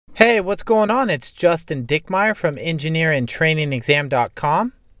Hey, what's going on? It's Justin Dickmeyer from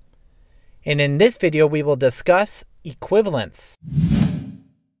engineeringtrainingexam.com, and in this video we will discuss equivalence.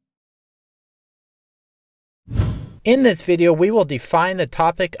 In this video we will define the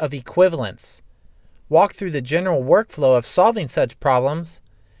topic of equivalence, walk through the general workflow of solving such problems,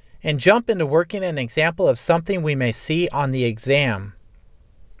 and jump into working an example of something we may see on the exam.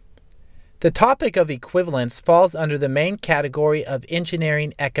 The topic of equivalence falls under the main category of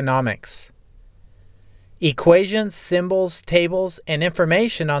engineering economics. Equations, symbols, tables, and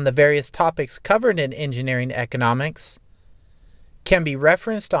information on the various topics covered in engineering economics can be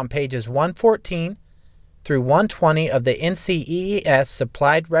referenced on pages 114 through 120 of the NCEES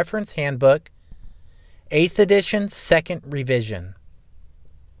Supplied Reference Handbook, 8th edition, 2nd revision.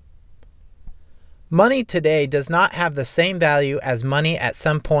 Money today does not have the same value as money at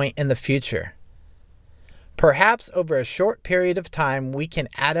some point in the future. Perhaps over a short period of time we can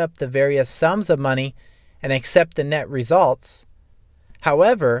add up the various sums of money and accept the net results.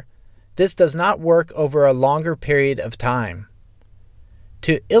 However, this does not work over a longer period of time.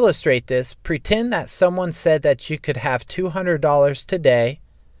 To illustrate this, pretend that someone said that you could have $200 today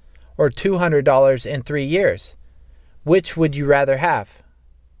or $200 in 3 years. Which would you rather have?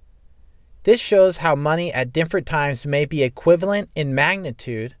 This shows how money at different times may be equivalent in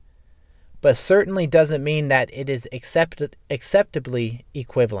magnitude, but certainly doesn't mean that it is acceptably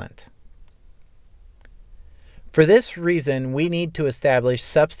equivalent. For this reason, we need to establish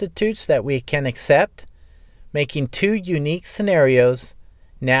substitutes that we can accept, making two unique scenarios,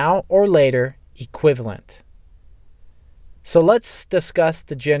 now or later, equivalent. So let's discuss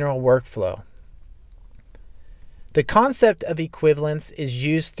the general workflow. The concept of equivalence is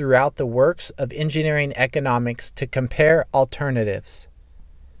used throughout the works of engineering economics to compare alternatives.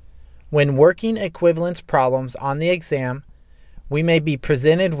 When working equivalence problems on the exam, we may be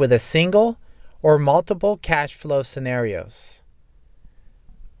presented with a single or multiple cash flow scenarios.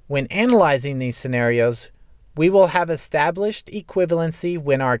 When analyzing these scenarios, we will have established equivalency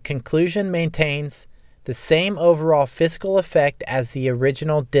when our conclusion maintains the same overall fiscal effect as the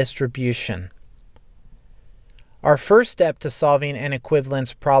original distribution. Our first step to solving an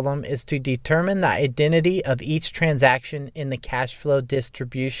equivalence problem is to determine the identity of each transaction in the cash flow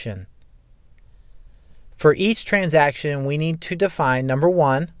distribution. For each transaction, we need to define, number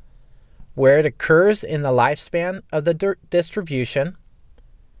one, where it occurs in the lifespan of the distribution.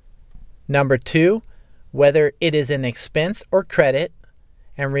 Number two, whether it is an expense or credit.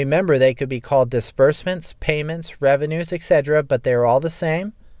 And remember, they could be called disbursements, payments, revenues, etc., but they're all the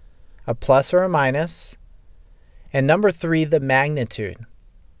same, a plus or a minus. And number three, the magnitude.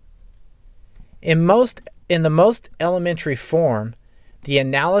 In the most elementary form, the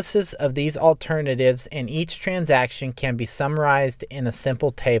analysis of these alternatives in each transaction can be summarized in a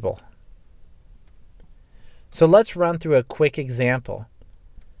simple table. So let's run through a quick example.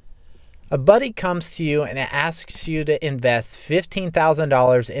 A buddy comes to you and asks you to invest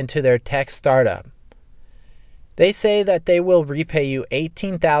 $15,000 into their tech startup. They say that they will repay you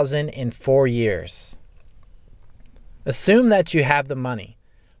 $18,000 in 4 years. Assume that you have the money,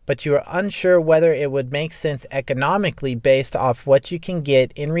 but you are unsure whether it would make sense economically based off what you can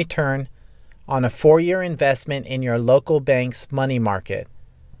get in return on a 4-year investment in your local bank's money market,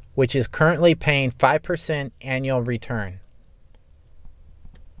 which is currently paying 5% annual return.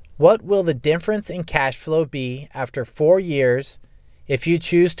 What will the difference in cash flow be after 4 years if you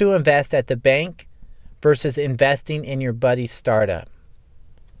choose to invest at the bank versus investing in your buddy's startup?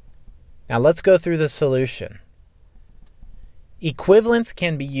 Now let's go through the solution. Equivalence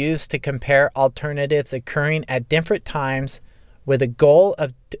can be used to compare alternatives occurring at different times with a goal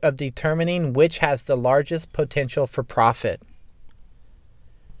of determining which has the largest potential for profit.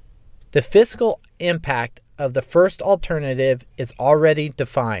 The fiscal impact of the first alternative is already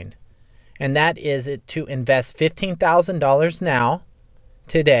defined, and that is to invest $15,000 now,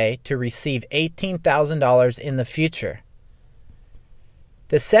 today, to receive $18,000 in the future.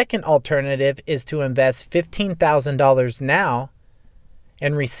 The second alternative is to invest $15,000 now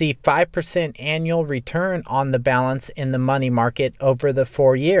and receive 5% annual return on the balance in the money market over the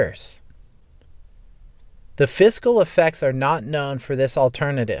 4 years. The fiscal effects are not known for this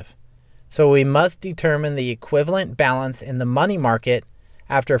alternative, so we must determine the equivalent balance in the money market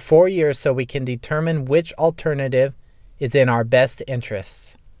after 4 years so we can determine which alternative is in our best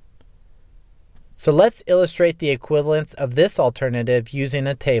interests. So let's illustrate the equivalence of this alternative using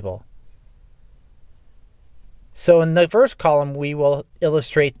a table. So in the first column, we will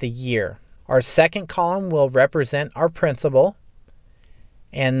illustrate the year. Our second column will represent our principal.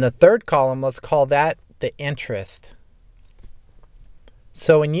 And the third column, let's call that the interest.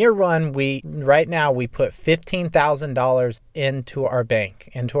 So in year one, right now we put $15,000 into our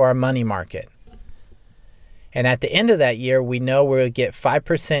bank, into our money market. And at the end of that year, we know we'll get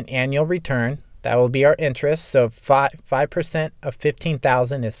 5% annual return. That will be our interest. So 5% of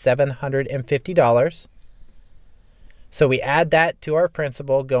 $15,000 is $750. So we add that to our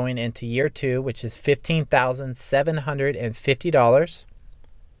principal going into year two, which is $15,750.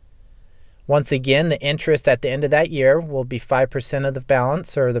 Once again, the interest at the end of that year will be 5% of the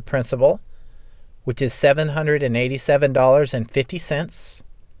balance or the principal, which is $787.50.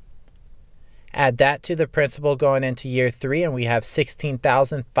 Add that to the principal going into year three, and we have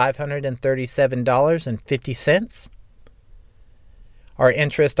 $16,537.50. Our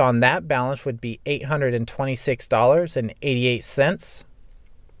interest on that balance would be $826.88.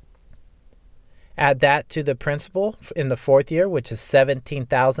 Add that to the principal in the fourth year, which is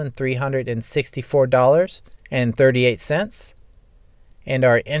 $17,364.38. And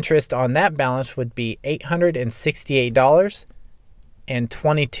our interest on that balance would be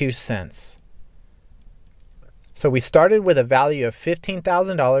 $868.22. So we started with a value of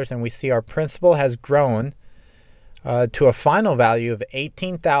 $15,000, and we see our principal has grown to a final value of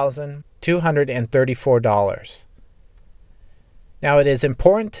 $18,234. Now it is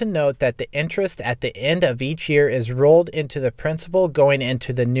important to note that the interest at the end of each year is rolled into the principal going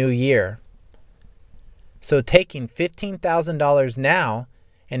into the new year. So taking $15,000 now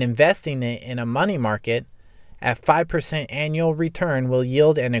and investing it in a money market at 5% annual return will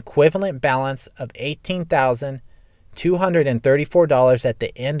yield an equivalent balance of $18,234 at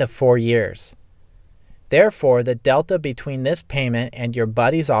the end of 4 years. Therefore, the delta between this payment and your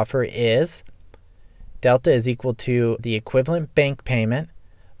buddy's offer is delta is equal to the equivalent bank payment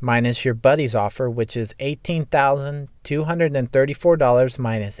minus your buddy's offer, which is $18,234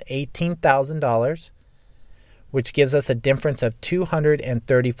 minus $18,000, which gives us a difference of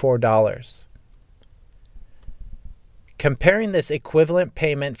 $234. Comparing this equivalent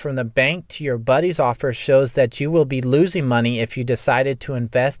payment from the bank to your buddy's offer shows that you will be losing money if you decided to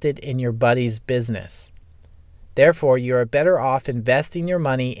invest it in your buddy's business. Therefore, you are better off investing your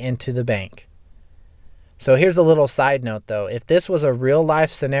money into the bank. So here's a little side note though. If this was a real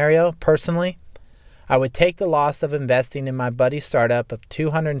life scenario, personally, I would take the loss of investing in my buddy's startup of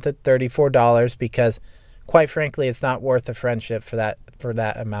 $234 because quite frankly, it's not worth the friendship for that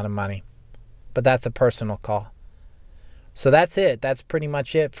amount of money. But that's a personal call. So that's it. That's pretty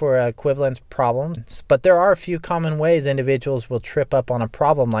much it for equivalence problems. But there are a few common ways individuals will trip up on a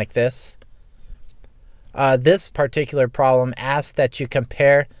problem like this. This particular problem asks that you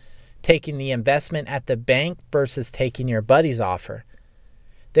compare taking the investment at the bank versus taking your buddy's offer.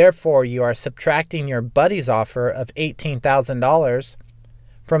 Therefore, you are subtracting your buddy's offer of $18,000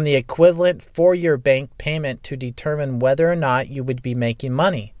 from the equivalent 4-year bank payment to determine whether or not you would be making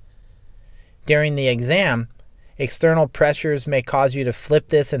money. During the exam, external pressures may cause you to flip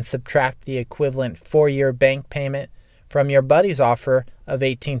this and subtract the equivalent 4-year bank payment from your buddy's offer of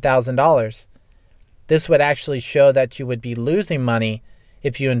 $18,000. This would actually show that you would be losing money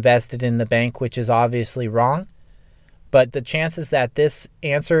if you invested in the bank, which is obviously wrong. But the chances that this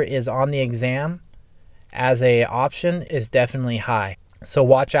answer is on the exam as an option is definitely high. So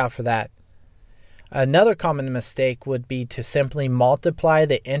watch out for that. Another common mistake would be to simply multiply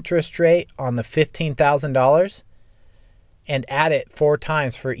the interest rate on the $15,000 and add it 4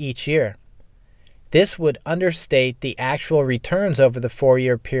 times for each year. This would understate the actual returns over the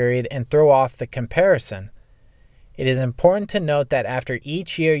 4-year period and throw off the comparison. It is important to note that after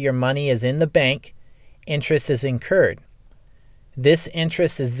each year your money is in the bank, interest is incurred. This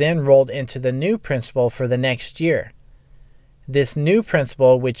interest is then rolled into the new principal for the next year. This new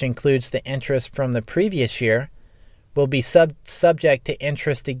principal, which includes the interest from the previous year, will be subject to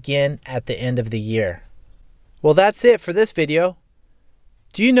interest again at the end of the year. Well, that's it for this video.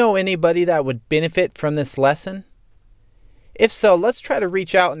 Do you know anybody that would benefit from this lesson? If so, let's try to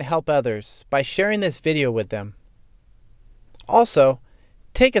reach out and help others by sharing this video with them. Also,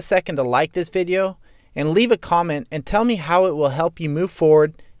 take a second to like this video and leave a comment and tell me how it will help you move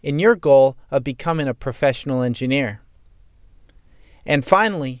forward in your goal of becoming a professional engineer. And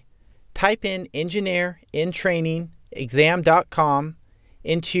finally, type in engineerintrainingexam.com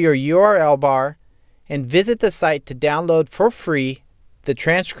into your URL bar and visit the site to download for free the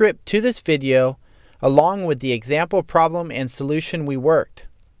transcript to this video along with the example problem and solution we worked.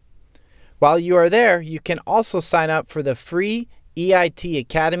 While you are there, you can also sign up for the free EIT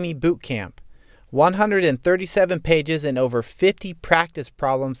Academy Bootcamp, 137 pages and over 50 practice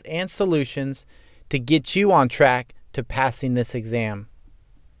problems and solutions to get you on track to passing this exam.